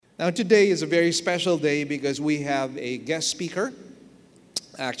Now, today is a very special day because we have a guest speaker.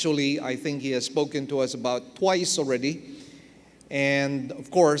 Actually, I think he has spoken to us about twice already. And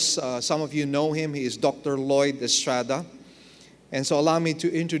of course, some of you know him. He is Dr. Lloyd Estrada. And so allow me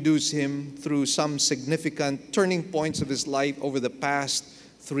to introduce him through some significant turning points of his life over the past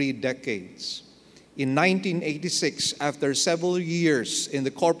 3 decades. In 1986, after several years in the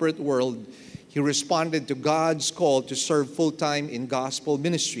corporate world, he responded to God's call to serve full-time in gospel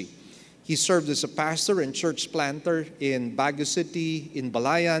ministry. He served as a pastor and church planter in Baguio City, in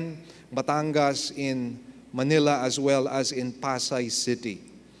Balayan, Batangas, in Manila, as well as in Pasay City.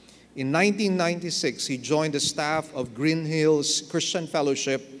 In 1996, he joined the staff of Green Hills Christian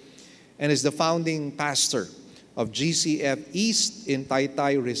Fellowship and is the founding pastor of GCF East in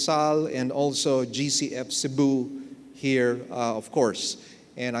Taytay, Rizal, and also GCF Cebu here, of course.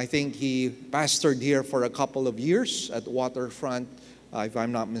 And I think he pastored here for a couple of years at Waterfront, if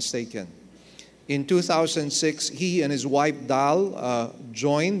I'm not mistaken. In 2006, he and his wife Dal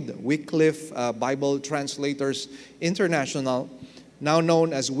joined Wycliffe Bible Translators International, now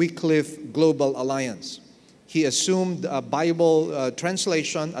known as Wycliffe Global Alliance. He assumed Bible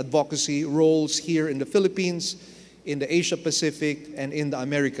translation advocacy roles here in the Philippines, in the Asia Pacific, and in the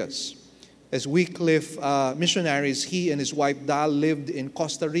Americas. As Wycliffe missionaries, he and his wife Dal lived in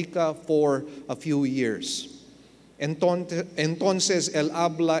Costa Rica for a few years. Entonces, él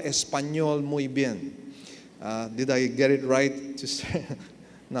habla español muy bien. Did I get it right?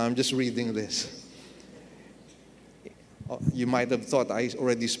 No, I'm just reading this. You might have thought I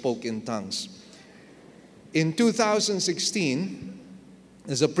already spoke in tongues. In 2016,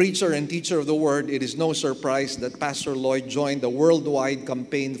 as a preacher and teacher of the Word, it is no surprise that Pastor Lloyd joined the worldwide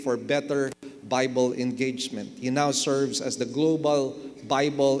campaign for better Bible engagement. He now serves as the Global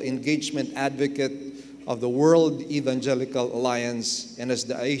Bible Engagement Advocate of the World Evangelical Alliance and as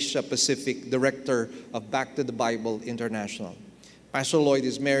the Asia Pacific Director of Back to the Bible International. Pastor Lloyd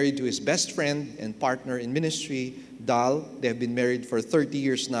is married to his best friend and partner in ministry, Dal. They have been married for 30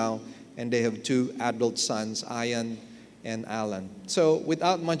 years now, and they have 2 adult sons, Ian and Alan. So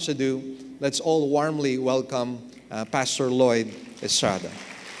without much ado, let's all warmly welcome Pastor Lloyd Estrada.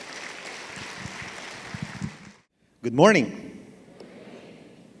 Good morning.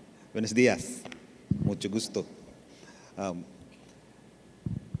 Buenos días. Mucho gusto.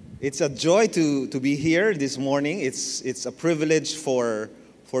 It's a joy to be here this morning. It's a privilege for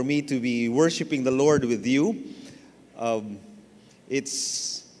me to be worshiping the Lord with you.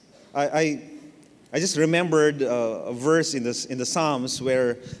 I just remembered a verse in the Psalms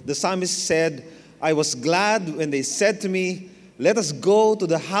where the psalmist said, "I was glad when they said to me, 'Let us go to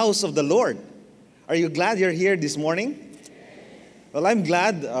the house of the Lord.'" Are you glad you're here this morning? Well, I'm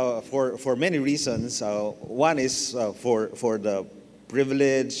glad for many reasons. One is for the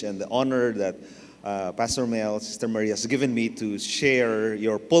privilege and the honor that Pastor Mel, Sister Maria has given me to share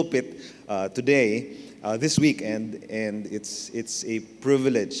your pulpit today. This week, and it's a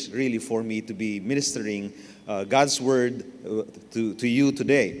privilege really for me to be ministering God's word to you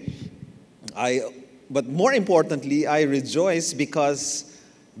today. But more importantly, I rejoice because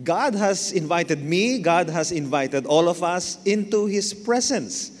God has invited me, God has invited all of us into His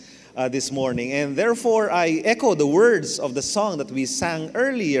presence this morning. And therefore, I echo the words of the song that we sang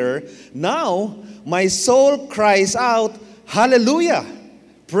earlier. Now, my soul cries out, "Hallelujah!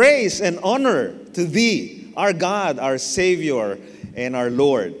 Praise and honor to Thee, our God, our Savior, and our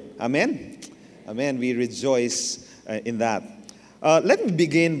Lord." Amen? Amen. We rejoice in that. Let me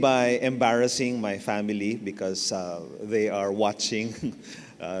begin by embarrassing my family because they are watching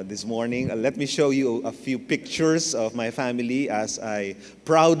this morning. Let me show you a few pictures of my family as I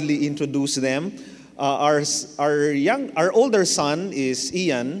proudly introduce them. Our older son is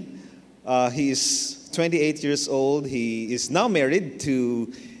Ian. He is 28 years old. He is now married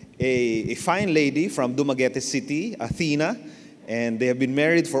to a fine lady from Dumaguete City, Athena, and they have been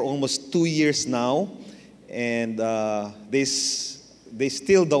married for almost 2 years now, and they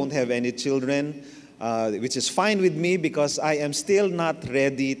still don't have any children, which is fine with me because I am still not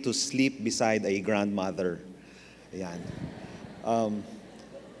ready to sleep beside a grandmother. Yan.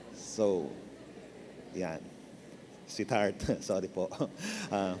 Yan. Sweetheart, sorry po.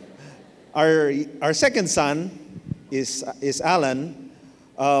 Our second son is Alan.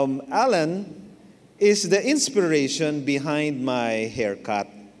 Alan is the inspiration behind my haircut.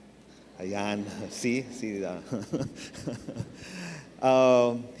 Ayan, see.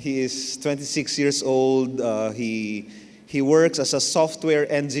 He is 26 years old. He works as a software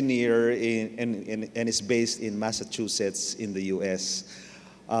engineer and is based in Massachusetts in the U.S.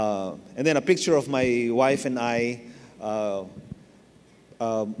 And then a picture of my wife and I.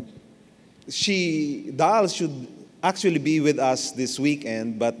 Dal should actually be with us this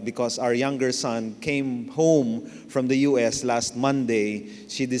weekend, but because our younger son came home from the U.S. last Monday,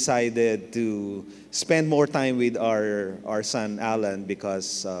 she decided to spend more time with our son Alan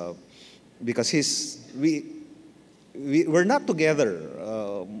because we're not together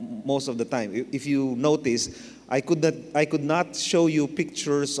most of the time. If you notice, I could not show you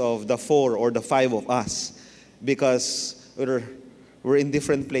pictures of the four or the five of us because we're in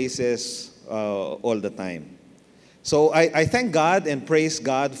different places all the time. So I thank God and praise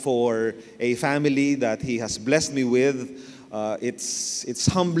God for a family that He has blessed me with. It's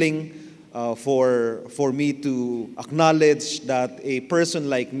humbling for me to acknowledge that a person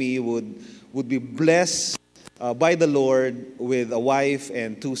like me would be blessed by the Lord with a wife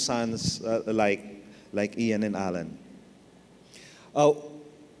and two sons like Ian and Alan.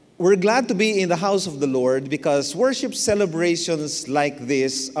 We're glad to be in the house of the Lord because worship celebrations like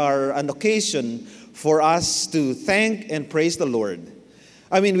this are an occasion for us to thank and praise the Lord.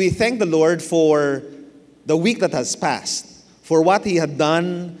 I mean, we thank the Lord for the week that has passed, for what He had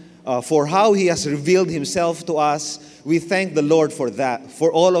done, for how He has revealed Himself to us. We thank the Lord for that,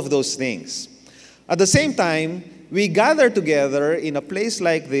 for all of those things. At the same time, we gather together in a place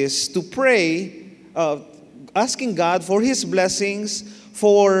like this to pray, asking God for His blessings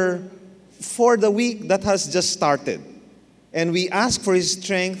for the week that has just started. And we ask for His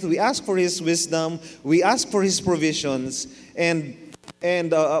strength, we ask for His wisdom, we ask for His provisions, and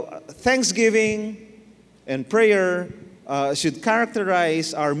thanksgiving and prayer should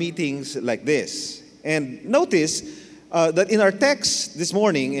characterize our meetings like this. And notice that in our text this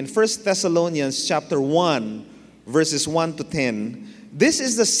morning, in 1 Thessalonians chapter 1, verses 1 to 10, this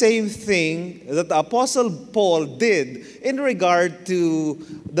is the same thing that the Apostle Paul did in regard to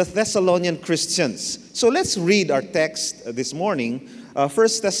the Thessalonian Christians. So let's read our text this morning, 1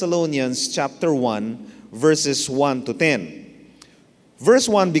 Thessalonians chapter 1, verses 1 to 10. Verse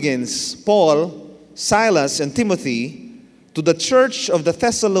 1 begins, Paul, Silas, and Timothy, to the church of the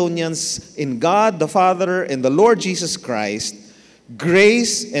Thessalonians in God the Father and the Lord Jesus Christ,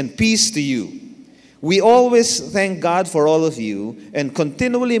 grace and peace to you. We always thank God for all of you and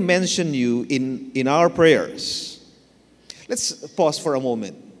continually mention you in our prayers. Let's pause for a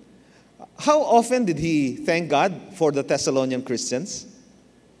moment. How often did he thank God for the Thessalonian Christians?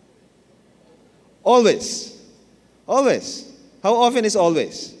 Always. Always. How often is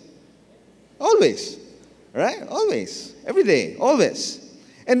always? Always. Right? Always. Every day. Always.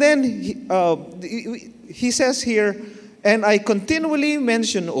 And then he says here, and I continually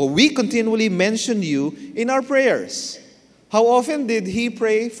mention, or we continually mention you in our prayers. How often did he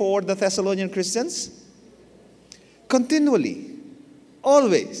pray for the Thessalonian Christians? Continually.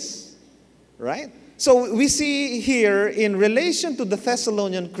 Always. Right? So we see here in relation to the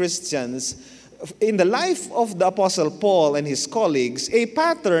Thessalonian Christians, in the life of the Apostle Paul and his colleagues, a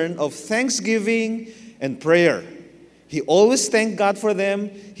pattern of thanksgiving and prayer. He always thanked God for them.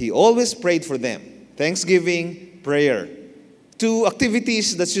 He always prayed for them. Thanksgiving, prayer. Two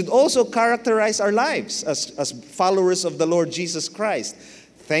activities that should also characterize our lives as followers of the Lord Jesus Christ.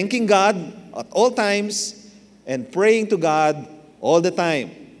 Thanking God at all times and praying to God all the time.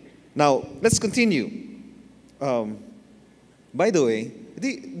 Now, let's continue. By the way,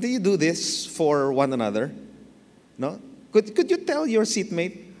 do you do this for one another? No? Could you tell your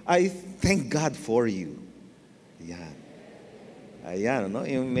seatmate, I thank God for you? Ayan. Ayan, no?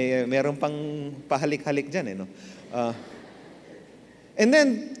 Yung meron pang pahalik-halik dyan, eh, no? And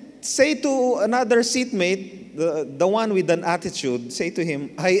then, say to another seatmate, the one with an attitude, say to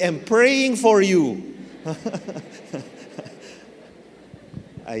him, I am praying for you.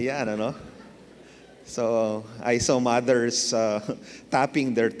 Ayan, ano? So, I saw mothers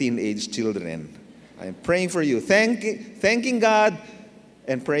tapping their teenage children. I am praying for you. Thanking God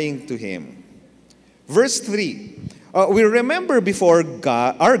and praying to Him. Verse 3. We remember before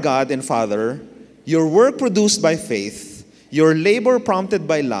God, our God and Father, your work produced by faith, your labor prompted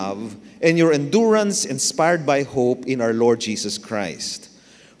by love, and your endurance inspired by hope in our Lord Jesus Christ.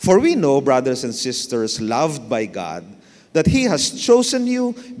 For we know, brothers and sisters, loved by God, that He has chosen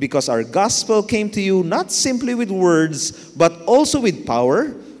you because our gospel came to you not simply with words, but also with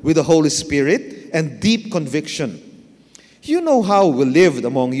power, with the Holy Spirit, and deep conviction. You know how we lived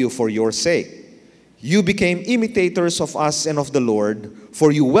among you for your sake. You became imitators of us and of the Lord,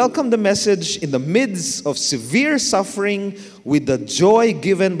 for you welcomed the message in the midst of severe suffering with the joy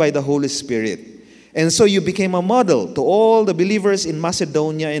given by the Holy Spirit. And so you became a model to all the believers in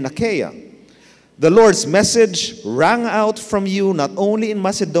Macedonia and Achaia. The Lord's message rang out from you not only in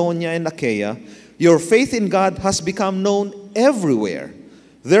Macedonia and Achaia. Your faith in God has become known everywhere.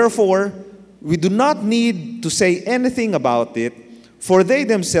 Therefore, we do not need to say anything about it, for they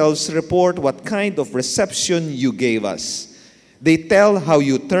themselves report what kind of reception you gave us. They tell how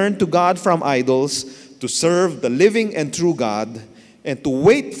you turned to God from idols to serve the living and true God, and to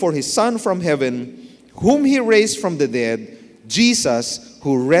wait for His Son from heaven, whom He raised from the dead, Jesus,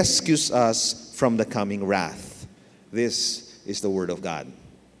 who rescues us from the coming wrath. This is the Word of God.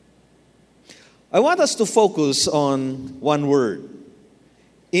 I want us to focus on one word: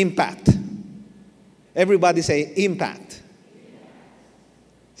 impact. Everybody say impact.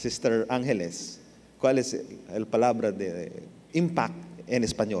 Sister Angeles, ¿cuál es el palabra de impact en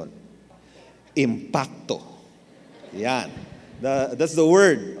español? Impacto. Yan. That's the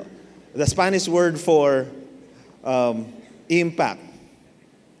word, the Spanish word for impact.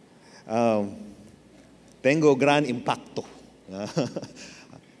 Tengo gran impacto.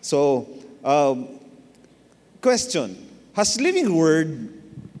 So, question: has Living Word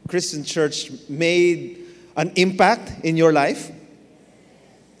Christian Church made an impact in your life?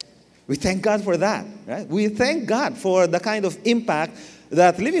 We thank God for that, right? We thank God for the kind of impact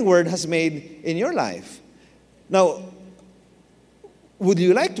that Living Word has made in your life. Now, would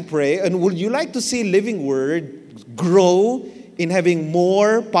you like to pray, and would you like to see Living Word grow in having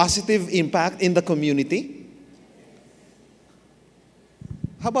more positive impact in the community?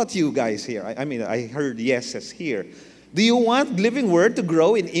 How about you guys here? I mean, I heard yeses here. Do you want Living Word to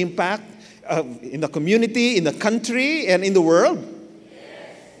grow in impact in the community, in the country, and in the world?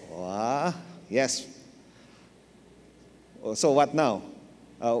 Yes. Yes. So what now?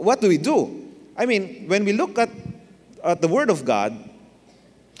 What do we do? I mean, when we look at the Word of God,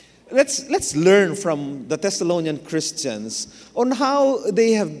 let's learn from the Thessalonian Christians on how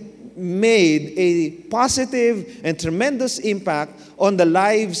they have made a positive and tremendous impact on the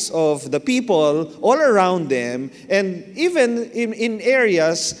lives of the people all around them, and even in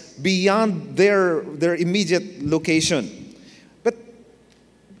areas beyond their immediate location. But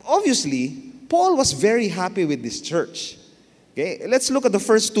obviously, Paul was very happy with this church. Okay, let's look at the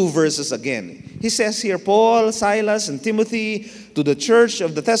first two verses again. He says here, Paul, Silas, and Timothy, to the church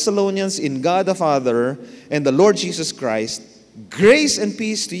of the Thessalonians in God the Father and the Lord Jesus Christ, grace and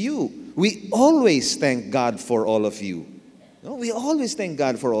peace to you. We always thank God for all of you. No, we always thank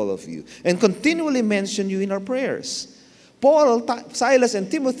God for all of you, and continually mention you in our prayers. Paul, Silas, and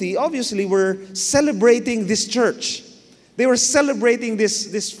Timothy obviously were celebrating this church. They were celebrating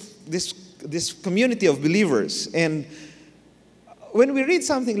this community of believers. And when we read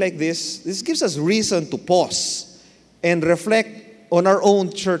something like this gives us reason to pause and reflect on our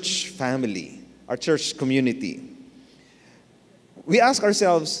own church family, our church community. We ask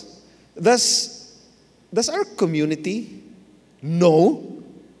ourselves, does our community know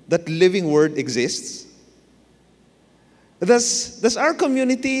that Living Word exists? Does our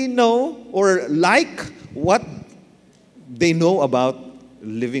community know or like what they know about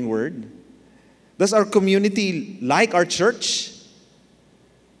Living Word? Does our community like our church?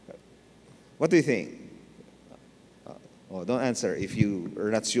 What do you think? Don't answer if you are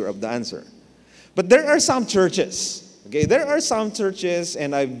not sure of the answer. But there are some churches, okay? There are some churches,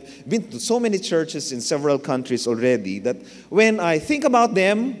 and I've been to so many churches in several countries already, that when I think about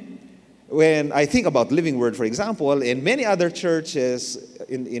them, when I think about Living Word, for example, and many other churches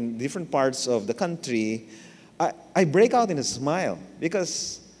in different parts of the country, I break out in a smile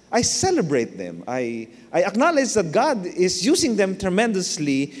because I celebrate them. I acknowledge that God is using them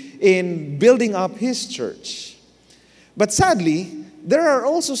tremendously in building up His church. But sadly, there are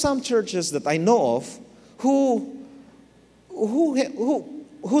also some churches that I know of whose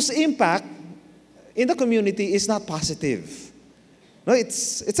impact in the community is not positive. No,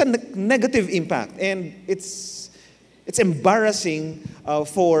 it's a negative impact, and it's embarrassing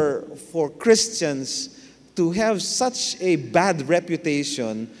for Christians to have such a bad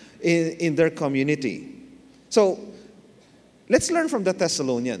reputation in their community. So let's learn from the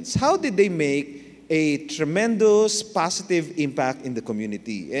Thessalonians. How did they make a tremendous positive impact in the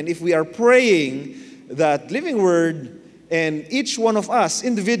community? And if we are praying that Living Word and each one of us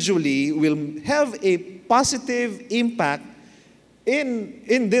individually will have a positive impact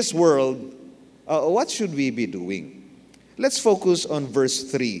in this world, what should we be doing? Let's focus on verse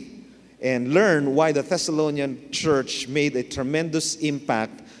 3 and learn why the Thessalonian church made a tremendous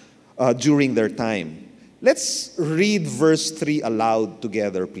impact during their time. Let's read verse 3 aloud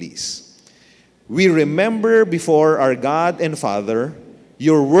together, please. We remember before our God and Father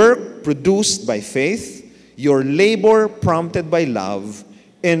your work produced by faith, your labor prompted by love,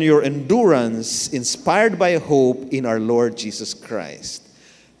 and your endurance inspired by hope in our Lord Jesus Christ.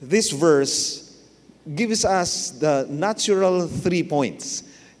 This verse gives us the natural 3 points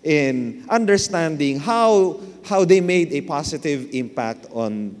in understanding how they made a positive impact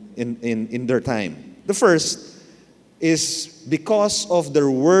in their time. The first is because of their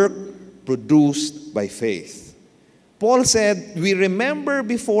work produced by faith. Paul said, "We remember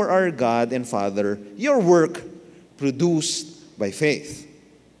before our God and Father your work produced by faith."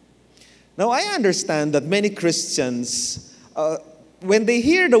 Now, I understand that many Christians, when they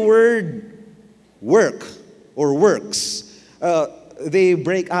hear the word work or works, they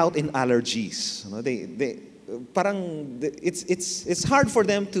break out in allergies. You know, it's hard for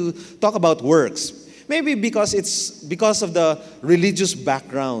them to talk about works. Maybe because it's because of the religious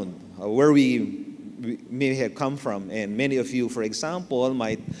background where we may have come from. And many of you, for example,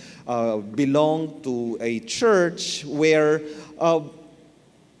 might belong to a church where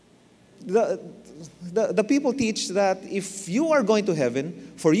the people teach that if you are going to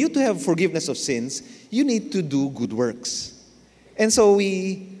heaven, for you to have forgiveness of sins, you need to do good works. And so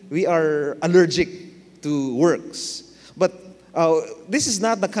we are allergic to works. But this is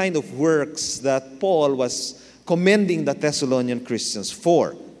not the kind of works that Paul was commending the Thessalonian Christians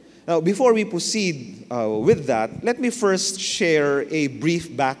for. Now, before we proceed with that, let me first share a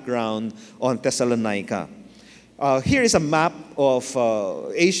brief background on Thessalonica. Here is a map of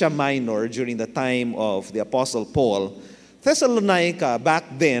Asia Minor during the time of the Apostle Paul. Thessalonica, back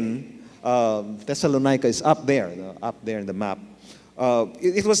then, Thessalonica is up there in the map.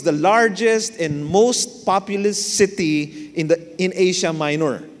 It was the largest and most populous city in Asia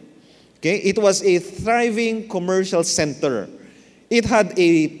Minor. Okay, it was a thriving commercial center. It had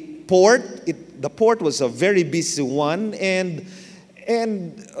a port. The port was a very busy one, and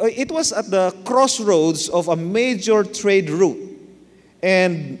it was at the crossroads of a major trade route.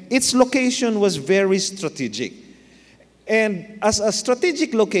 And its location was very strategic. And as a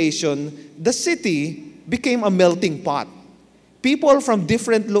strategic location, the city became a melting pot. People from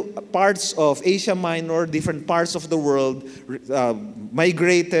different parts of Asia Minor, different parts of the world,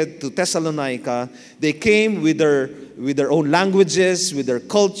 migrated to Thessalonica. They came with their own languages, with their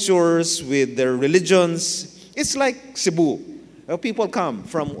cultures, with their religions. It's like Cebu. People come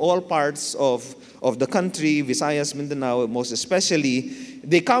from all parts of the country, Visayas, Mindanao, most especially.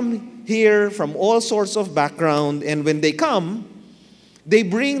 They come here from all sorts of background, and when they come, they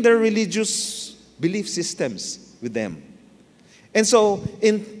bring their religious belief systems with them. And so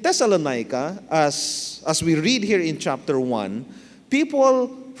in Thessalonica, as we read here in chapter 1, people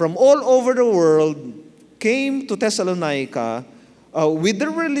from all over the world came to Thessalonica with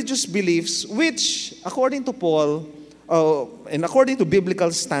their religious beliefs, which, according to Paul, and according to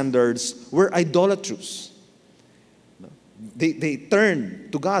biblical standards, were idolatrous. They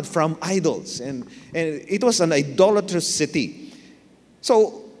turned to God from idols, and it was an idolatrous city.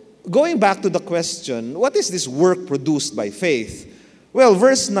 So, going back to the question, what is this work produced by faith? Well,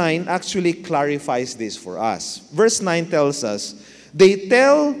 verse 9 actually clarifies this for us. Verse 9 tells us, "They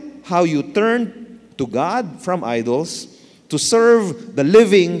tell how you turned to God from idols to serve the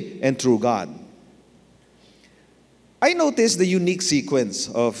living and true God." I noticed the unique sequence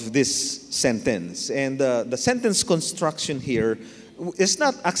of this sentence, and the sentence construction here is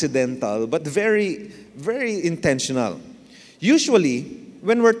not accidental, but very, very intentional. Usually,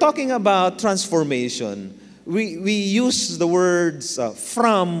 when we're talking about transformation, we use the words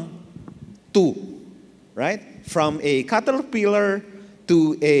from to, right? From a caterpillar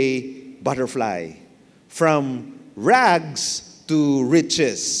to a butterfly, from rags to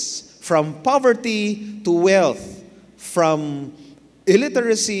riches, from poverty to wealth, from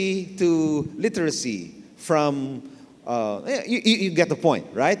illiteracy to literacy, from, you get the point,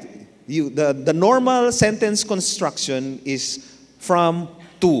 right? The normal sentence construction is from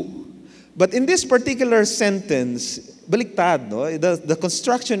to. But in this particular sentence, baliktad, no? The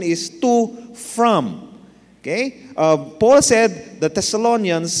construction is to from. Okay? Paul said the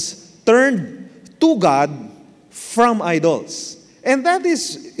Thessalonians turned to God from idols. And that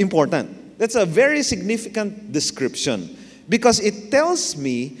is important. That's a very significant description, because it tells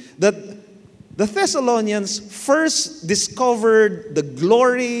me that the Thessalonians first discovered the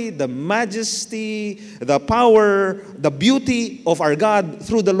glory, the majesty, the power, the beauty of our God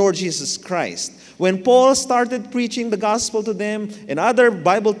through the Lord Jesus Christ. When Paul started preaching the gospel to them and other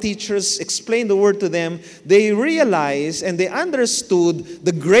Bible teachers explained the word to them, they realized and they understood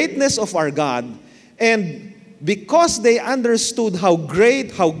the greatness of our God. And because they understood how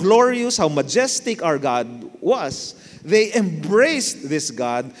great, how glorious, how majestic our God was, they embraced this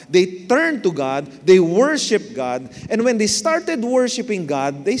God, they turned to God, they worshiped God, and when they started worshiping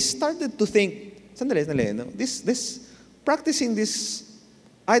God, they started to think, sandali, no? Practicing this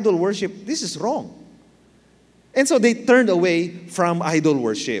idol worship, this is wrong. And so they turned away from idol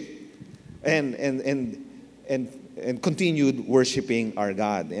worship and, and, and, and continued worshiping our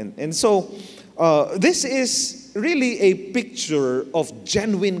God. And so this is really a picture of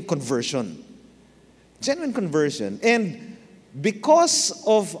genuine conversion. Genuine conversion. And because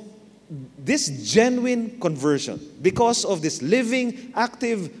of this genuine conversion, because of this living,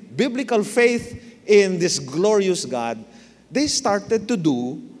 active, biblical faith in this glorious God, they started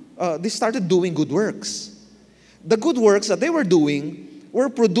doing good works. The good works that they were doing were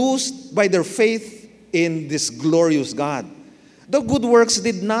produced by their faith in this glorious God. The good works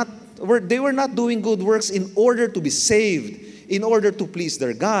they were not doing good works in order to be saved, in order to please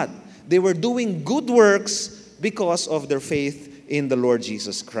their God. They were doing good works because of their faith in the Lord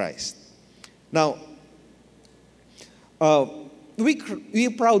Jesus Christ. Now, we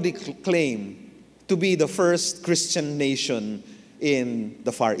proudly claim to be the first Christian nation in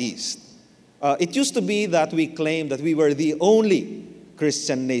the Far East. It used to be that we claimed that we were the only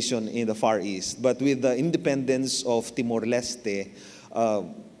Christian nation in the Far East, but with the independence of Timor-Leste,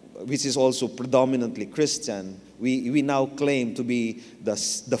 which is also predominantly Christian, we now claim to be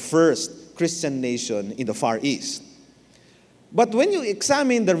the first Christian nation in the Far East. But when you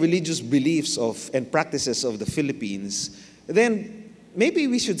examine the religious beliefs and practices of the Philippines, then maybe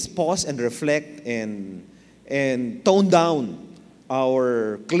we should pause and reflect and tone down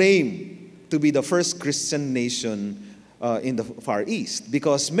our claim to be the first Christian nation in the Far East.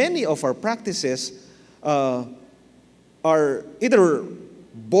 Because many of our practices are either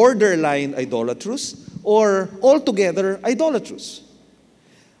borderline idolatrous or altogether idolatrous.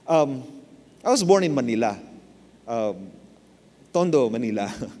 I was born in Manila. Tondo,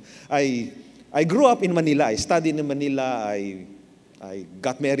 Manila. I grew up in Manila. I studied in Manila. I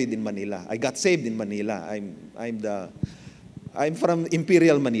got married in Manila. I got saved in Manila. I'm from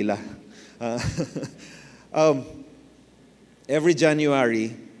Imperial Manila. Every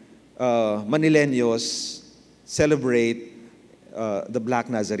January, Manileños celebrate the Black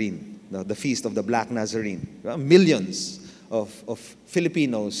Nazarene, the Feast of the Black Nazarene. Millions of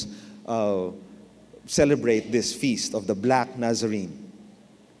Filipinos celebrate this feast of the Black Nazarene.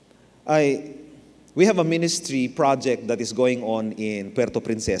 We have a ministry project that is going on in Puerto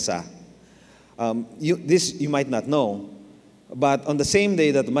Princesa. You might not know, but on the same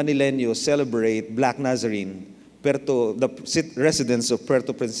day that Manileños celebrate Black Nazarene, the residents of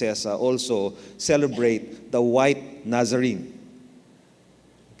Puerto Princesa also celebrate the White Nazarene.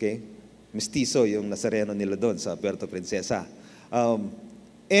 Okay? Mestizo yung Nazareno nila doon sa Puerto Princesa.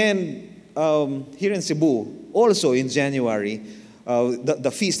 Here in Cebu, also in January,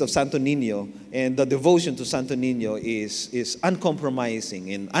 the Feast of Santo Niño and the devotion to Santo Niño is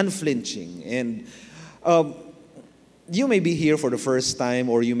uncompromising and unflinching. And you may be here for the first time,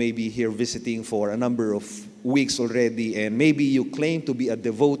 or you may be here visiting for a number of weeks already, and maybe you claim to be a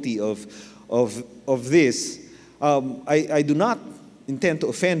devotee of this. I do not intend to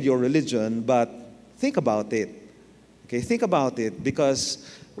offend your religion, but think about it. Okay, think about it, because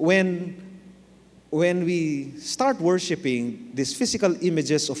when we start worshiping these physical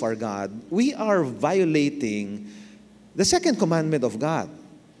images of our God, we are violating the second commandment of God.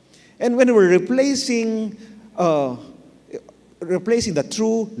 And when we're replacing the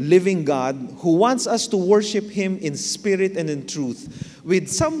true living God who wants us to worship Him in spirit and in truth with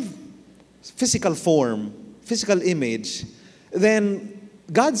some physical form, physical image, then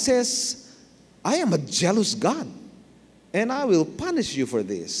God says, I am a jealous God, and I will punish you for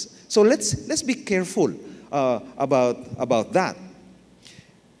this. So let's be careful about that.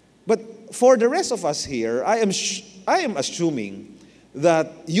 But for the rest of us here, I am assuming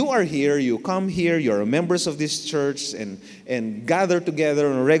that you are here, you come here, you're members of this church and gather together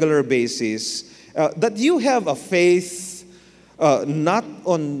on a regular basis, that you have a faith not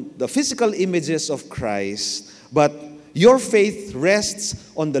on the physical images of Christ, but your faith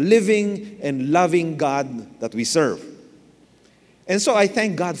rests on the living and loving God that we serve. And so I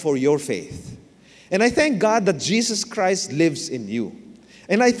thank God for your faith. And I thank God that Jesus Christ lives in you.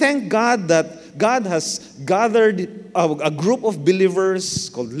 And I thank God that God has gathered a group of believers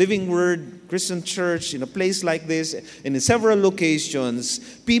called Living Word Christian Church in a place like this and in several locations,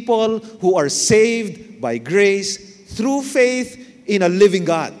 people who are saved by grace through faith in a living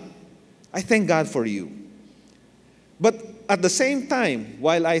God. I thank God for you. But at the same time,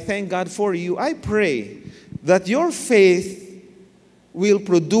 while I thank God for you, I pray that your faith will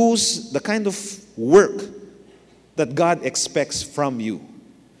produce the kind of work that God expects from you.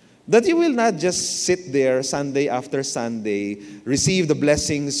 That you will not just sit there Sunday after Sunday, receive the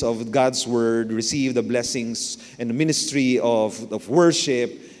blessings of God's Word, receive the blessings and the ministry of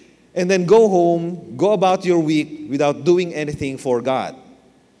worship, and then go home, go about your week without doing anything for God.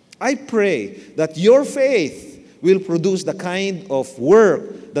 I pray that your faith will produce the kind of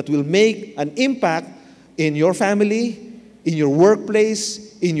work that will make an impact in your family, in your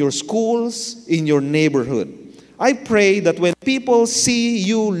workplace, in your schools, in your neighborhood. I pray that when people see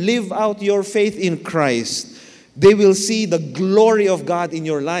you live out your faith in Christ, they will see the glory of God in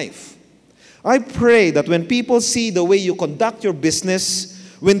your life. I pray that when people see the way you conduct your business,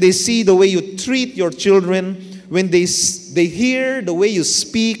 when they see the way you treat your children, when they hear the way you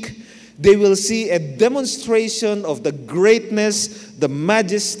speak, they will see a demonstration of the greatness, the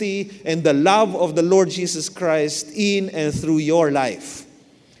majesty, and the love of the Lord Jesus Christ in and through your life.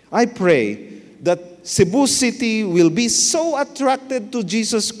 I pray that Cebu City will be so attracted to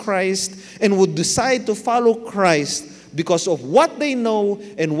Jesus Christ and would decide to follow Christ because of what they know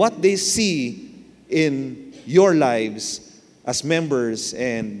and what they see in your lives as members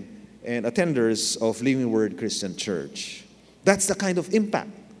and attenders of Living Word Christian Church. That's the kind of impact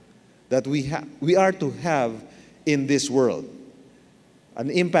that we are to have in this world. An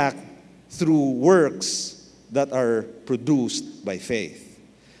impact through works that are produced by faith.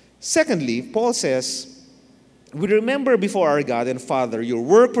 Secondly, Paul says, we remember before our God and Father your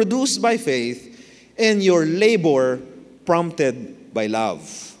work produced by faith and your labor prompted by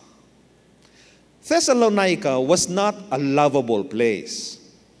love. Thessalonica was not a lovable place.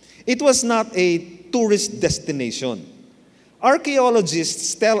 It was not a tourist destination.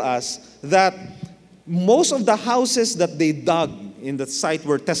 Archaeologists tell us that most of the houses that they dug in the site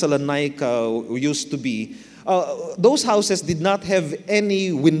where Thessalonica used to be, those houses did not have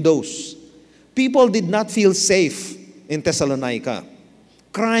any windows. People did not feel safe in Thessalonica.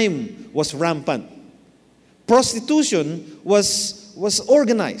 Crime was rampant. Prostitution was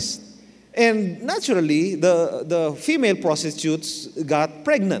organized. And naturally, the female prostitutes got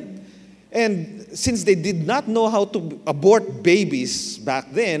pregnant. And since they did not know how to abort babies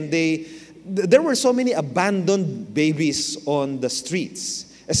back then, there were so many abandoned babies on the streets,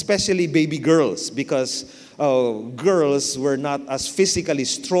 especially baby girls, because girls were not as physically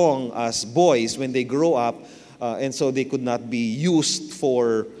strong as boys when they grow up, and so they could not be used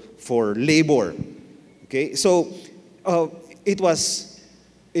for labor. Okay, so it was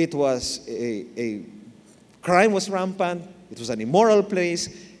a crime was rampant. It was an immoral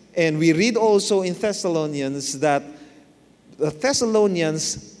place. And we read also in Thessalonians that the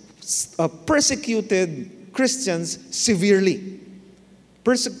Thessalonians persecuted Christians severely.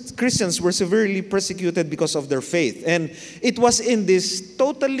 Christians were severely persecuted because of their faith. And it was in this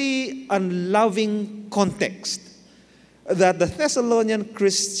totally unloving context that the Thessalonian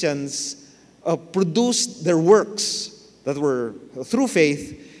Christians produced their works that were through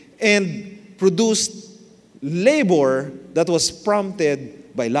faith and produced labor that was prompted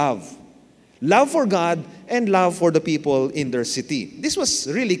by love. Love for God and love for the people in their city. This was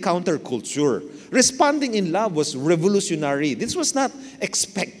really counterculture. Responding in love was revolutionary. This was not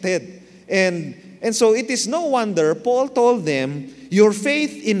expected. And so it is no wonder Paul told them, your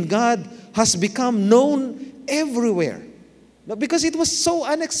faith in God has become known everywhere. Because it was so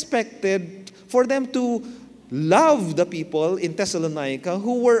unexpected for them to love the people in Thessalonica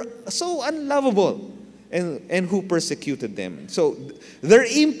who were so unlovable and who persecuted them. So their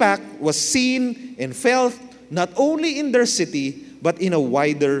impact was seen and felt not only in their city, but in a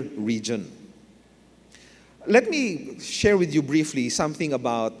wider region. Let me share with you briefly something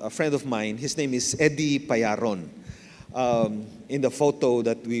about a friend of mine. His name is Eddie Payaron. In the photo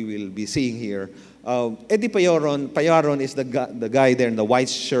that we will be seeing here, Eddie Payaron is the guy there in the white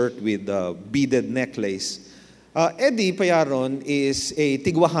shirt with the beaded necklace. Eddie Payaron is a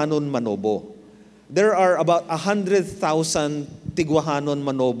Tigwahanon Manobo. There are about 100,000 Tigwahanon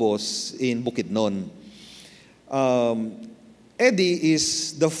Manobos in Bukidnon. Eddie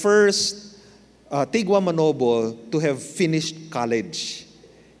is the first Tigwa Manobo to have finished college.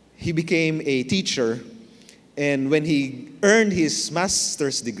 He became a teacher, and when he earned his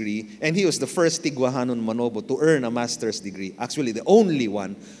master's degree, and he was the first Tigwahanon Manobo to earn a master's degree, actually the only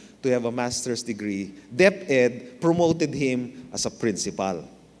one to have a master's degree, DepEd promoted him as a principal.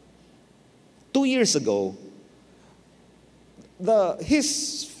 2 years ago, Tigwa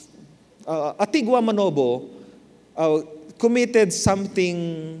Manobo committed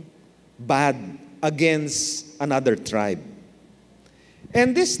something bad against another tribe.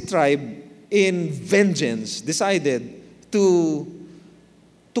 And this tribe, in vengeance, decided to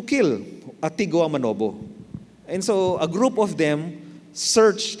kill a Tigwa Manobo. And so a group of them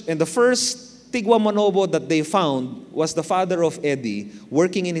searched, and the first Tigwa Manobo that they found was the father of Eddie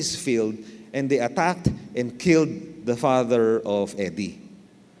working in his field, and they attacked and killed the father of Eddie.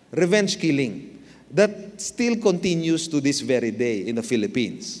 revenge killing that still continues to this very day in the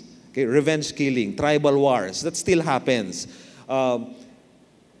Philippines. Okay, revenge killing, tribal wars, that still happens.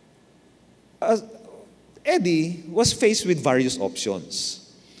 Eddie was faced with various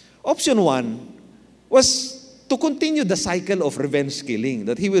options. Option one was to continue the cycle of revenge killing,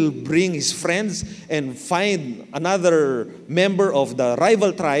 that he will bring his friends and find another member of the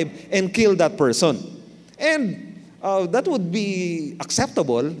rival tribe and kill that person. And that would be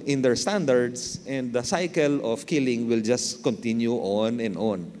acceptable in their standards, and the cycle of killing will just continue on and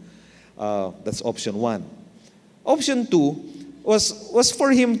on. That's option one. Option two was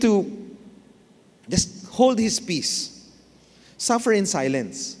for him to just hold his peace, suffer in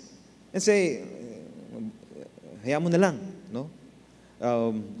silence, and say, hayaan mo na lang, no?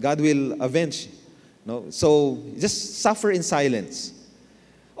 God will avenge, no? So just suffer in silence.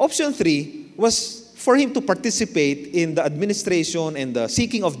 Option three was for him to participate in the administration and the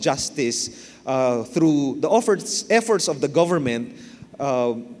seeking of justice through the efforts of the government,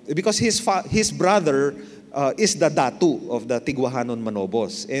 because his brother is the datu of the Tiguahanon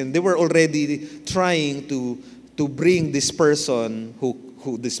Manobos, and they were already trying to bring this person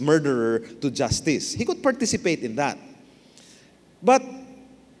this murderer to justice. He could participate in that. But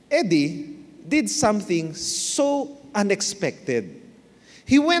Eddie did something so unexpected.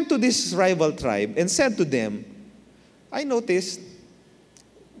 He went to this rival tribe and said to them, I noticed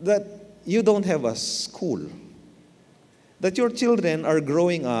that you don't have a school, that your children are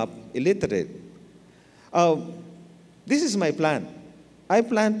growing up illiterate. This is my plan. I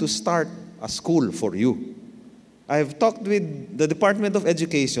plan to start a school for you. I've talked with the Department of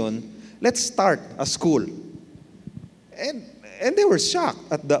Education. Let's start a school. And they were shocked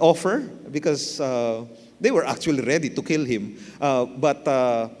at the offer because they were actually ready to kill him. But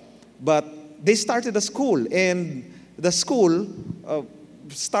they started a school, and the school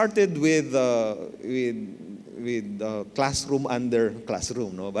started with classroom under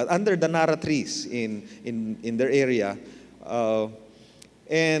classroom, no? But under the Nara trees in their area,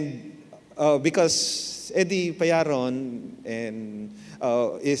 because Eddie Payaron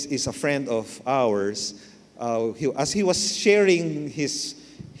is a friend of ours. As he was sharing his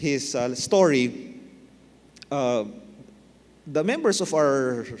story, the members of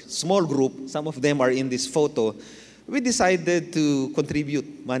our small group, some of them are in this photo, we decided to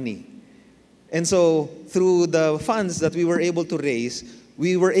contribute money. And so through the funds that we were able to raise,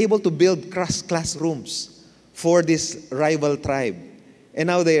 we were able to build classrooms for this rival tribe. And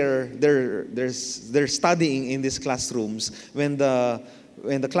now they're studying in these classrooms. When the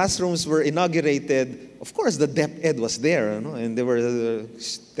classrooms were inaugurated, of course the DepEd was there, you know, and they were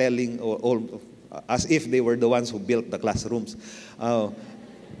telling all as if they were the ones who built the classrooms.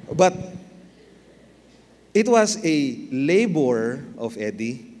 But it was a labor of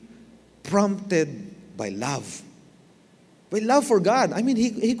Eddie, prompted by love. By love for God. I mean,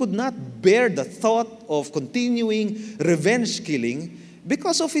 he could not bear the thought of continuing revenge killing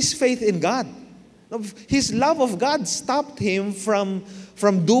because of his faith in God. His love of God stopped him from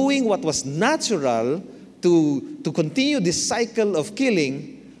doing what was natural to continue this cycle of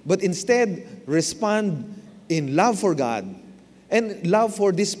killing, but instead respond in love for God and love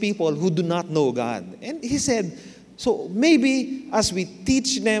for these people who do not know God. And he said, so maybe as we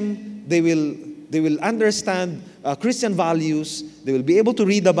teach them, they will understand Christian values, they will be able to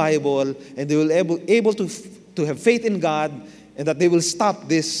read the Bible, and they will able to have faith in God, and that they will stop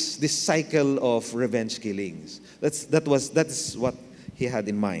this cycle of revenge killings. That's what he had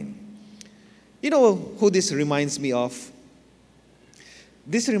in mind. You know who this reminds me of?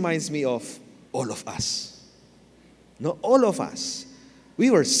 This reminds me of all of us. No, all of us. We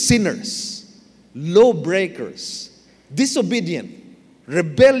were sinners, lawbreakers, disobedient,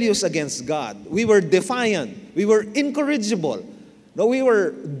 rebellious against God. We were defiant. We were incorrigible. No, we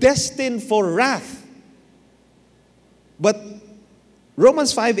were destined for wrath. But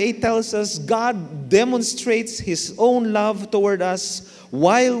Romans 5:8 tells us God demonstrates His own love toward us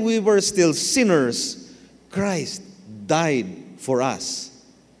while we were still sinners. Christ died for us.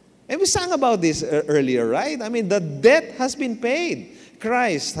 And we sang about this earlier, right? I mean, the debt has been paid.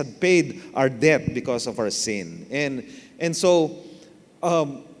 Christ had paid our debt because of our sin. And so,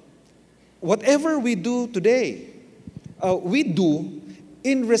 whatever we do today, we do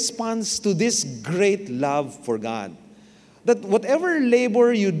in response to this great love for God. That whatever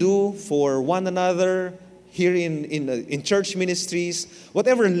labor you do for one another here in church ministries,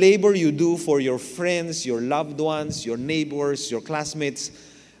 whatever labor you do for your friends, your loved ones, your neighbors, your classmates,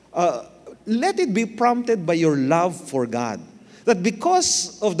 let it be prompted by your love for God. That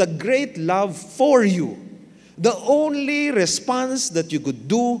because of the great love for you, the only response that you could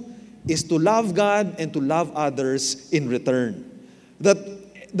do is to love God and to love others in return. That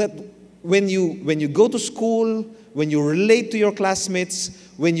when you go to school, when you relate to your classmates,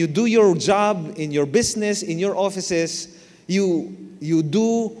 when you do your job in your business, in your offices, you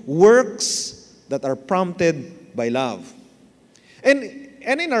do works that are prompted by love. And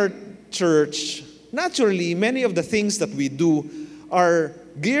in our church, naturally, many of the things that we do are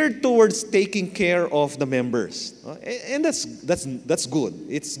geared towards taking care of the members. And that's good.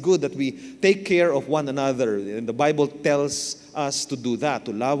 It's good that we take care of one another. And the Bible tells us to do that,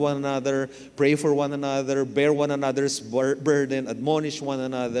 to love one another, pray for one another, bear one another's burden, admonish one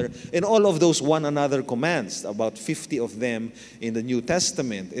another, and all of those one another commands, about 50 of them in the New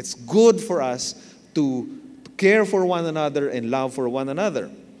Testament. It's good for us to care for one another and love for one another.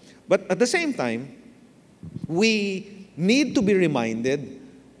 But at the same time, we need to be reminded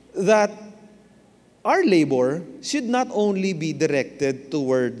that our labor should not only be directed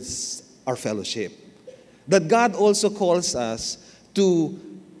towards our fellowship, that God also calls us to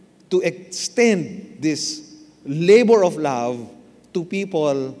extend this labor of love to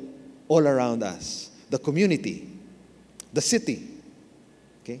people all around us, the community, the city,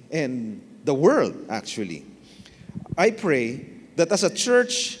 okay, and the world, actually. I pray that as a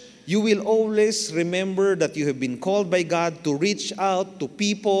church, you will always remember that you have been called by God to reach out to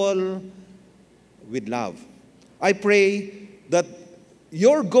people with love. I pray that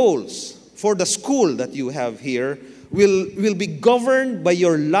your goals for the school that you have here will be governed by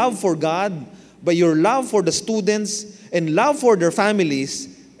your love for God, by your love for the students, and love for their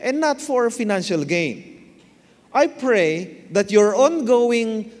families, and not for financial gain. I pray that your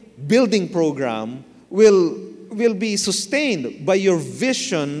ongoing building program will be sustained by your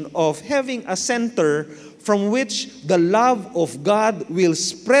vision of having a center from which the love of God will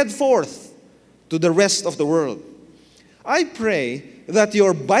spread forth to the rest of the world. I pray that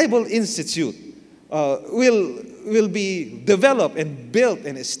your Bible Institute will be developed and built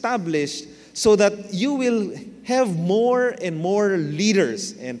and established so that you will have more and more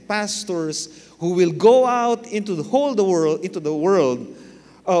leaders and pastors who will go out into the world,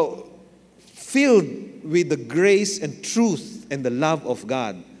 filled with the grace and truth and the love of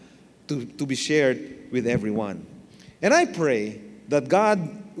God to be shared with everyone. And I pray that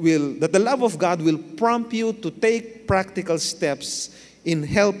the love of God will prompt you to take practical steps in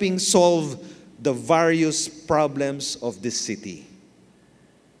helping solve the various problems of this city.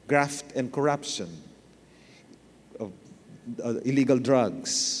 Graft and corruption, illegal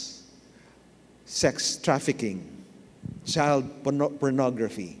drugs, sex trafficking, child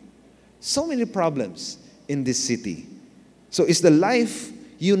pornography. So many problems in this city. So is the life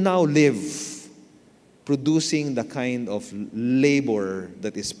you now live producing the kind of labor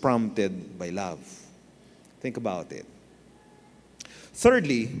that is prompted by love? Think about it.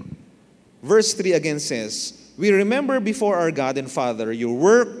 Thirdly, verse 3 again says, we remember before our God and Father your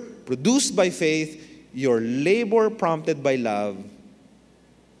work produced by faith, your labor prompted by love,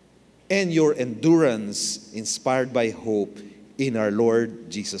 and your endurance inspired by hope in our Lord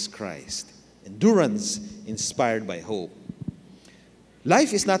Jesus Christ. Endurance inspired by hope.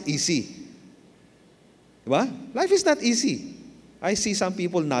 Life is not easy. Diba? Life is not easy. I see some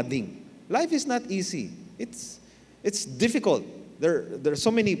people nodding. Life is not easy. It's difficult. There are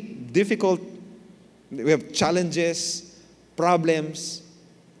so many we have challenges, problems,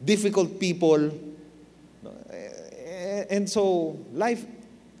 difficult people. And so life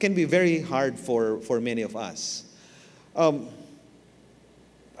can be very hard for many of us.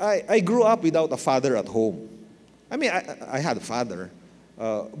 I grew up without a father at home. I mean, I had a father,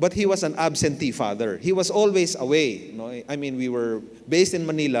 but he was an absentee father. He was always away. I mean, we were based in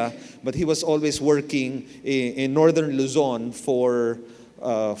Manila, but he was always working in northern Luzon for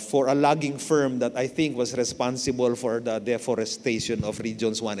a logging firm that I think was responsible for the deforestation of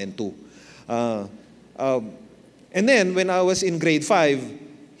regions 1 and 2. And then when I was in grade 5,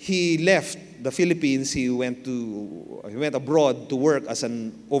 he left the Philippines. He went abroad to work as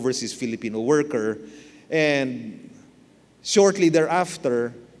an overseas Filipino worker, and shortly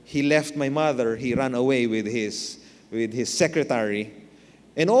thereafter he left my mother. He ran away with his secretary,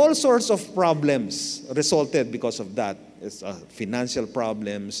 and all sorts of problems resulted because of that. It's, financial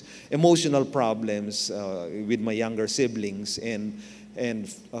problems, emotional problems with my younger siblings, and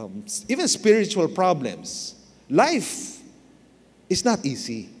even spiritual problems. Life is not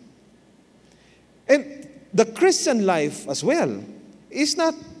easy. And the Christian life as well is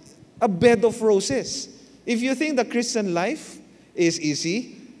not a bed of roses. If you think the Christian life is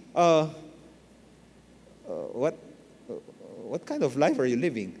easy, what kind of life are you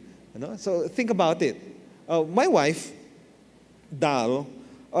living? So think about it. My wife, Dal,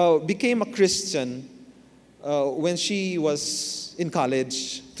 became a Christian when she was in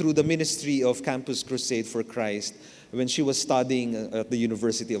college through the ministry of Campus Crusade for Christ when she was studying at the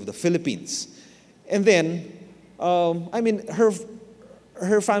University of the Philippines. And then, her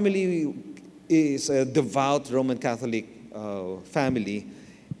family is a devout Roman Catholic family.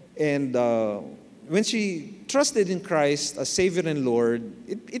 And when she trusted in Christ as Savior and Lord,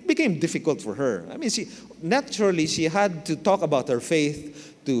 it became difficult for her. Naturally, she had to talk about her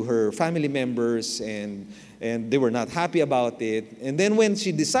faith to her family members, and they were not happy about it. And then when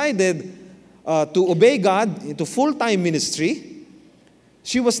she decided to obey God into full-time ministry,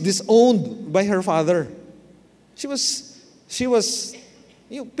 she was disowned by her father. She was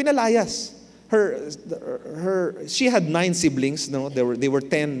pinalayas. She had 9 siblings. No, they were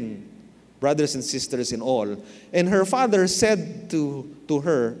 10 brothers and sisters in all. And her father said to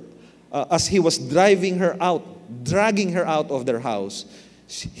her, as he was dragging her out of their house,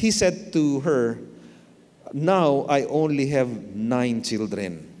 he said to her, "Now I only have 9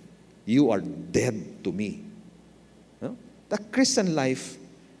 children. You are dead to me." No? The Christian life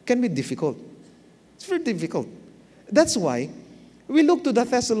can be difficult. It's very difficult. That's why we look to the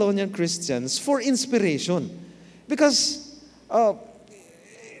Thessalonian Christians for inspiration. Because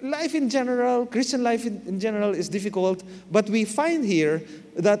life in general, Christian life in general is difficult, but we find here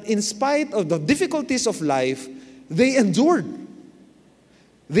that in spite of the difficulties of life, they endured.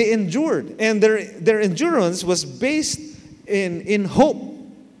 They endured. And their endurance was based in hope.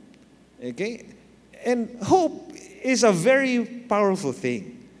 Okay? And hope is a very powerful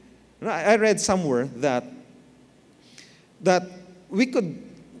thing. I read somewhere that we could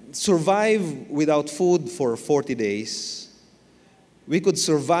survive without food for 40 days. We could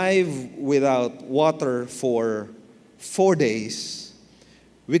survive without water for 4 days.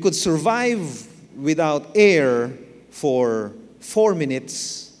 We could survive without air for 4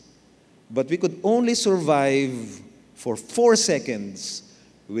 minutes. But we could only survive for 4 seconds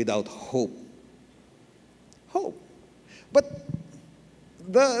without hope. Hope. But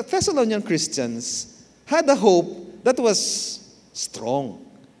the Thessalonian Christians had a hope that was strong.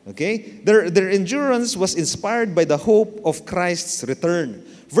 Okay? Their endurance was inspired by the hope of Christ's return.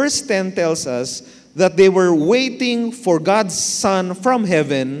 Verse 10 tells us that they were waiting for God's Son from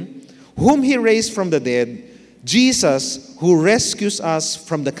heaven, whom He raised from the dead, Jesus, who rescues us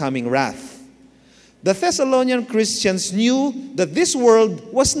from the coming wrath. The Thessalonian Christians knew that this world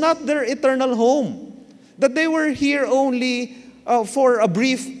was not their eternal home, that they were here only for a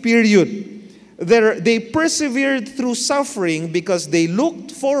brief period. They persevered through suffering because they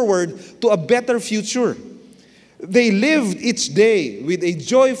looked forward to a better future. They lived each day with a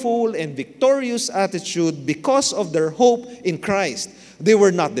joyful and victorious attitude because of their hope in Christ. They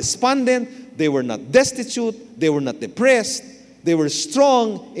were not despondent, they were not destitute, they were not depressed. They were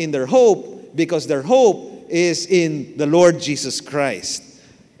strong in their hope because their hope is in the Lord Jesus Christ.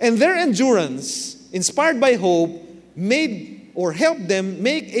 And their endurance, inspired by hope, made or helped them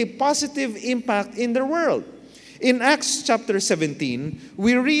make a positive impact in their world. In Acts chapter 17,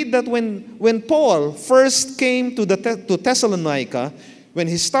 we read that when Paul first came to Thessalonica, when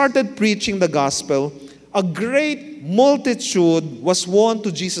he started preaching the gospel, a great multitude was won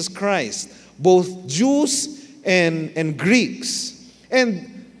to Jesus Christ, both Jews and Greeks.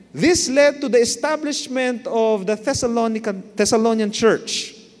 And this led to the establishment of the Thessalonian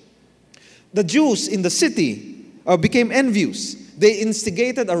church. The Jews in the city became envious. They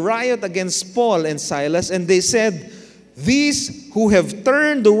instigated a riot against Paul and Silas, and they said, "These who have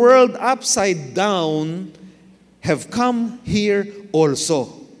turned the world upside down have come here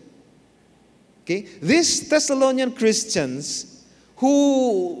also." Okay? These Thessalonian Christians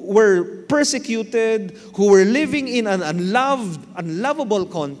who were persecuted, who were living in an unlovable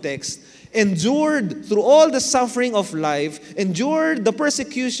context, endured through all the suffering of life, endured the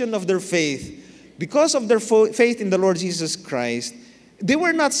persecution of their faith. Because of their faith in the Lord Jesus Christ, they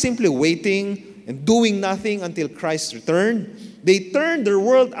were not simply waiting and doing nothing until Christ returned. They turned their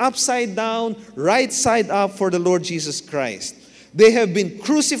world upside down, right side up for the Lord Jesus Christ. They have been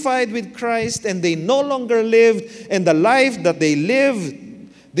crucified with Christ, and they no longer lived, and the life that they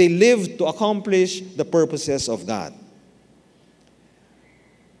lived to accomplish the purposes of God.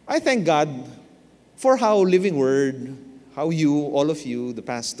 I thank God for how Living Word, how you, all of you, the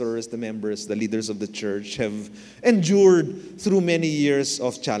pastors, the members, the leaders of the church have endured through many years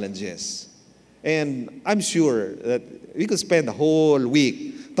of challenges. And I'm sure that we could spend a whole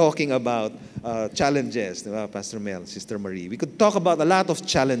week talking about challenges. Pastor Mel, Sister Marie. We could talk about a lot of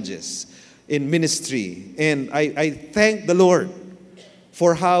challenges in ministry. And I thank the Lord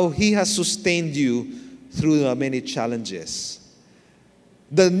for how He has sustained you through the many challenges.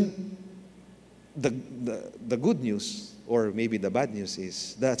 The good news, or maybe the bad news,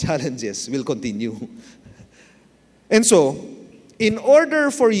 is the challenges will continue. And so, in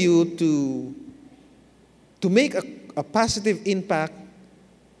order for you to make a positive impact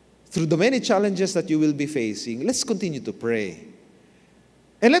through the many challenges that you will be facing, let's continue to pray.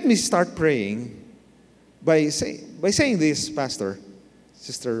 And let me start praying by saying this, Pastor,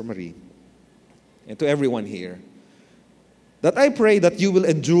 Sister Marie, and to everyone here, that I pray that you will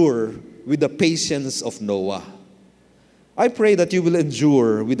endure with the patience of Noah. I pray that you will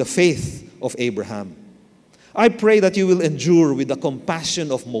endure with the faith of Abraham. I pray that you will endure with the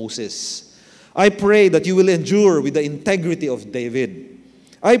compassion of Moses. I pray that you will endure with the integrity of David.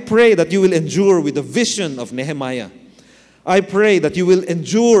 I pray that you will endure with the vision of Nehemiah. I pray that you will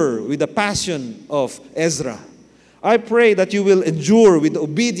endure with the passion of Ezra. I pray that you will endure with the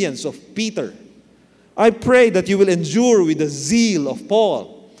obedience of Peter. I pray that you will endure with the zeal of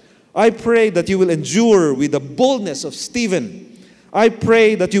Paul. I pray that you will endure with the boldness of Stephen. I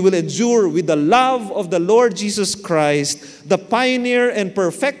pray that you will endure with the love of the Lord Jesus Christ, the pioneer and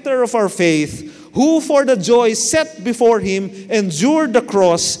perfecter of our faith, who for the joy set before him endured the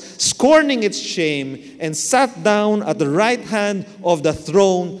cross, scorning its shame, and sat down at the right hand of the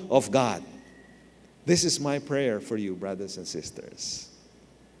throne of God. This is my prayer for you, brothers and sisters.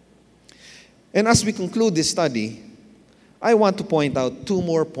 And as we conclude this study, I want to point out two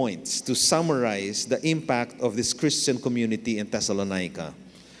more points to summarize the impact of this Christian community in Thessalonica.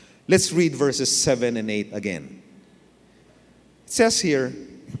 Let's read verses 7 and 8 again. It says here,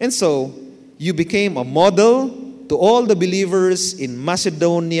 "And so you became a model to all the believers in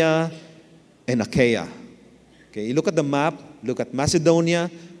Macedonia and Achaia." Okay, you look at the map, look at Macedonia,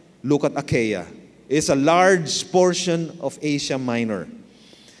 look at Achaia. It's a large portion of Asia Minor.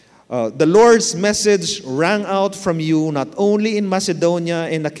 The Lord's message rang out from you not only in Macedonia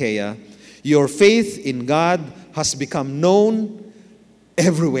and Achaia. Your faith in God has become known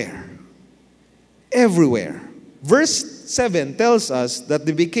everywhere. Everywhere. Verse 7 tells us that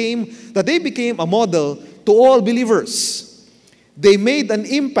they became a model to all believers. They made an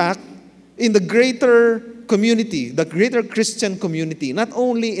impact in the greater community, the greater Christian community, not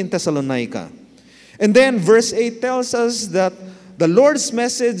only in Thessalonica. And then verse 8 tells us that the Lord's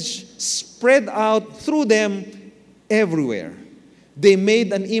message spread out through them everywhere. They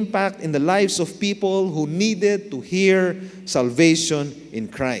made an impact in the lives of people who needed to hear salvation in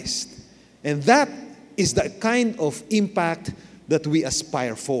Christ. And that is the kind of impact that we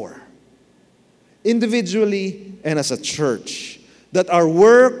aspire for. Individually and as a church. That our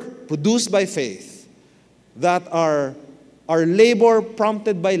work produced by faith, that our labor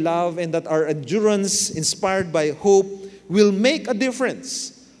prompted by love, and that our endurance inspired by hope will make a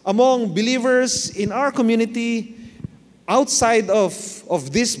difference among believers in our community, outside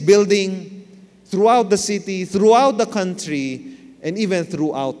of this building, throughout the city, throughout the country, and even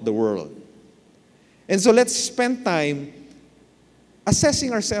throughout the world. And so let's spend time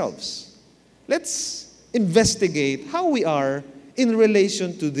assessing ourselves. Let's investigate how we are in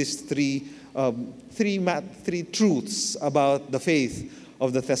relation to these three truths about the faith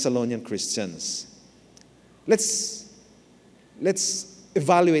of the Thessalonian Christians. Let's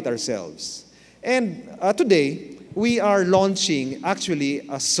evaluate ourselves. And today, we are launching actually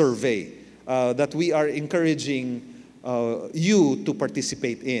a survey that we are encouraging you to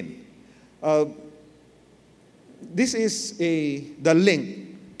participate in. This is the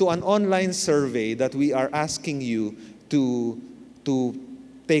link to an online survey that we are asking you to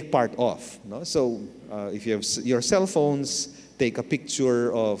take part of. No? So if you have your cell phones, take a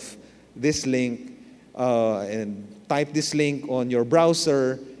picture of this link and type this link on your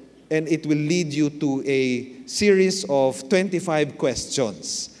browser, and it will lead you to a series of 25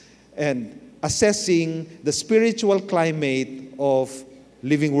 questions and assessing the spiritual climate of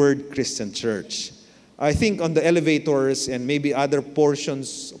Living Word Christian Church. I think on the elevators and maybe other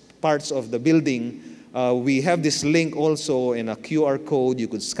parts of the building, we have this link also in a QR code. You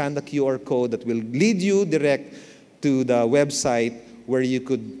could scan the QR code that will lead you direct to the website where you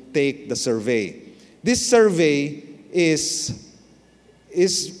could take the survey. This survey is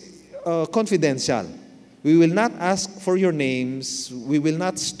confidential. We will not ask for your names. We will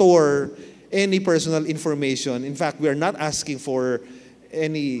not store any personal information. In fact, we are not asking for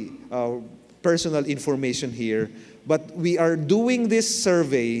any personal information here. But we are doing this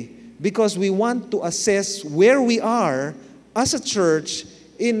survey because we want to assess where we are as a church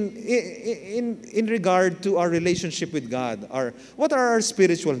in regard to our relationship with God. What are our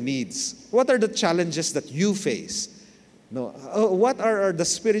spiritual needs? What are the challenges that you face? What are the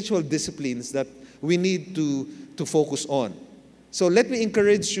spiritual disciplines that we need to focus on. So let me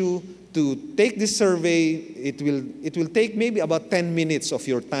encourage you to take this survey. It will take maybe about 10 minutes of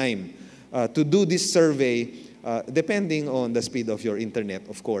your time to do this survey, depending on the speed of your internet,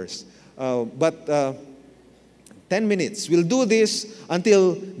 of course. But 10 minutes. We'll do this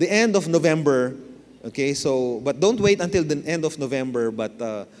until the end of November. Okay, so, but don't wait until the end of November,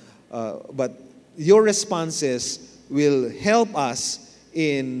 but your responses will help us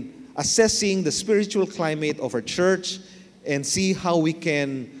in assessing the spiritual climate of our church and see how we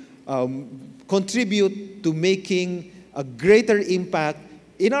can contribute to making a greater impact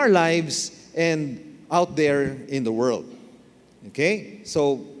in our lives and out there in the world. Okay?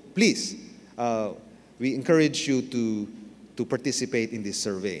 So please, we encourage you to participate in this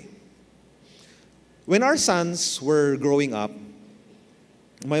survey. When our sons were growing up,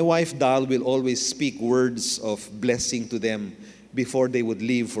 my wife Dal will always speak words of blessing to them before they would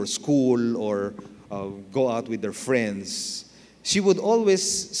leave for school or go out with their friends. She would always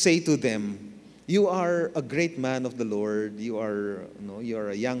say to them, "You are a great man of the Lord. You are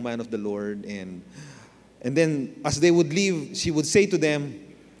a young man of the Lord." And then as they would leave, she would say to them,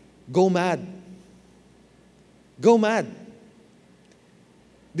 "Go mad. Go mad."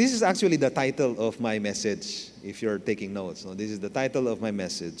 This is actually the title of my message, if you're taking notes. So this is the title of my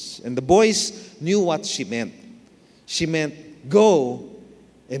message. And the boys knew what she meant. She meant, go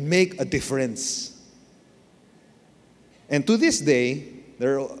and make a difference. And to this day,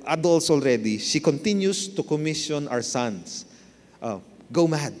 they're adults already, she continues to commission our sons. Go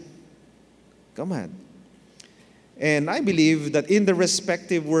mad. Go mad. And I believe that in their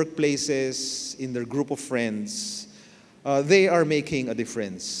respective workplaces, in their group of friends, they are making a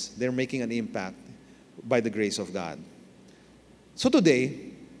difference. They're making an impact by the grace of God. So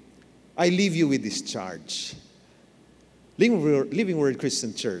today, I leave you with this charge. Living Word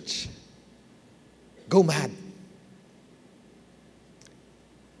Christian Church, go mad.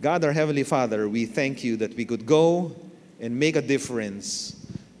 God, our Heavenly Father, we thank you that we could go and make a difference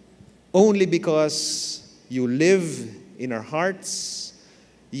only because you live in our hearts.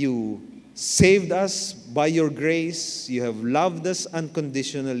 You saved us by your grace. You have loved us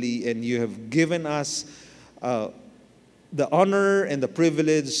unconditionally, and you have given us the honor and the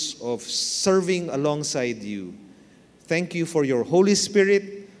privilege of serving alongside you. Thank you for your Holy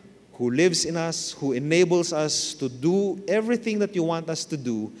Spirit who lives in us, who enables us to do everything that you want us to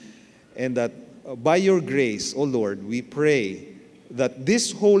do, and that by your grace, O Lord, we pray that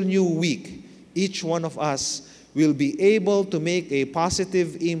this whole new week, each one of us will be able to make a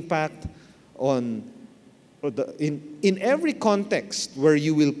positive impact in every context where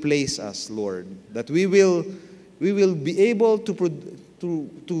you will place us, Lord. That we will be able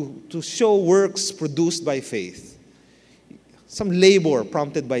to show works produced by faith, some labor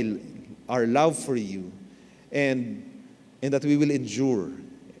prompted by our love for you, and that we will endure,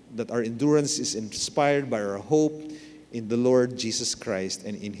 that our endurance is inspired by our hope in the Lord Jesus Christ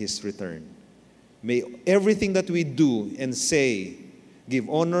and in His return. May everything that we do and say give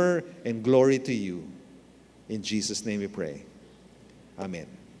honor and glory to you. In Jesus' name we pray. Amen.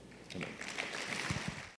 Amen.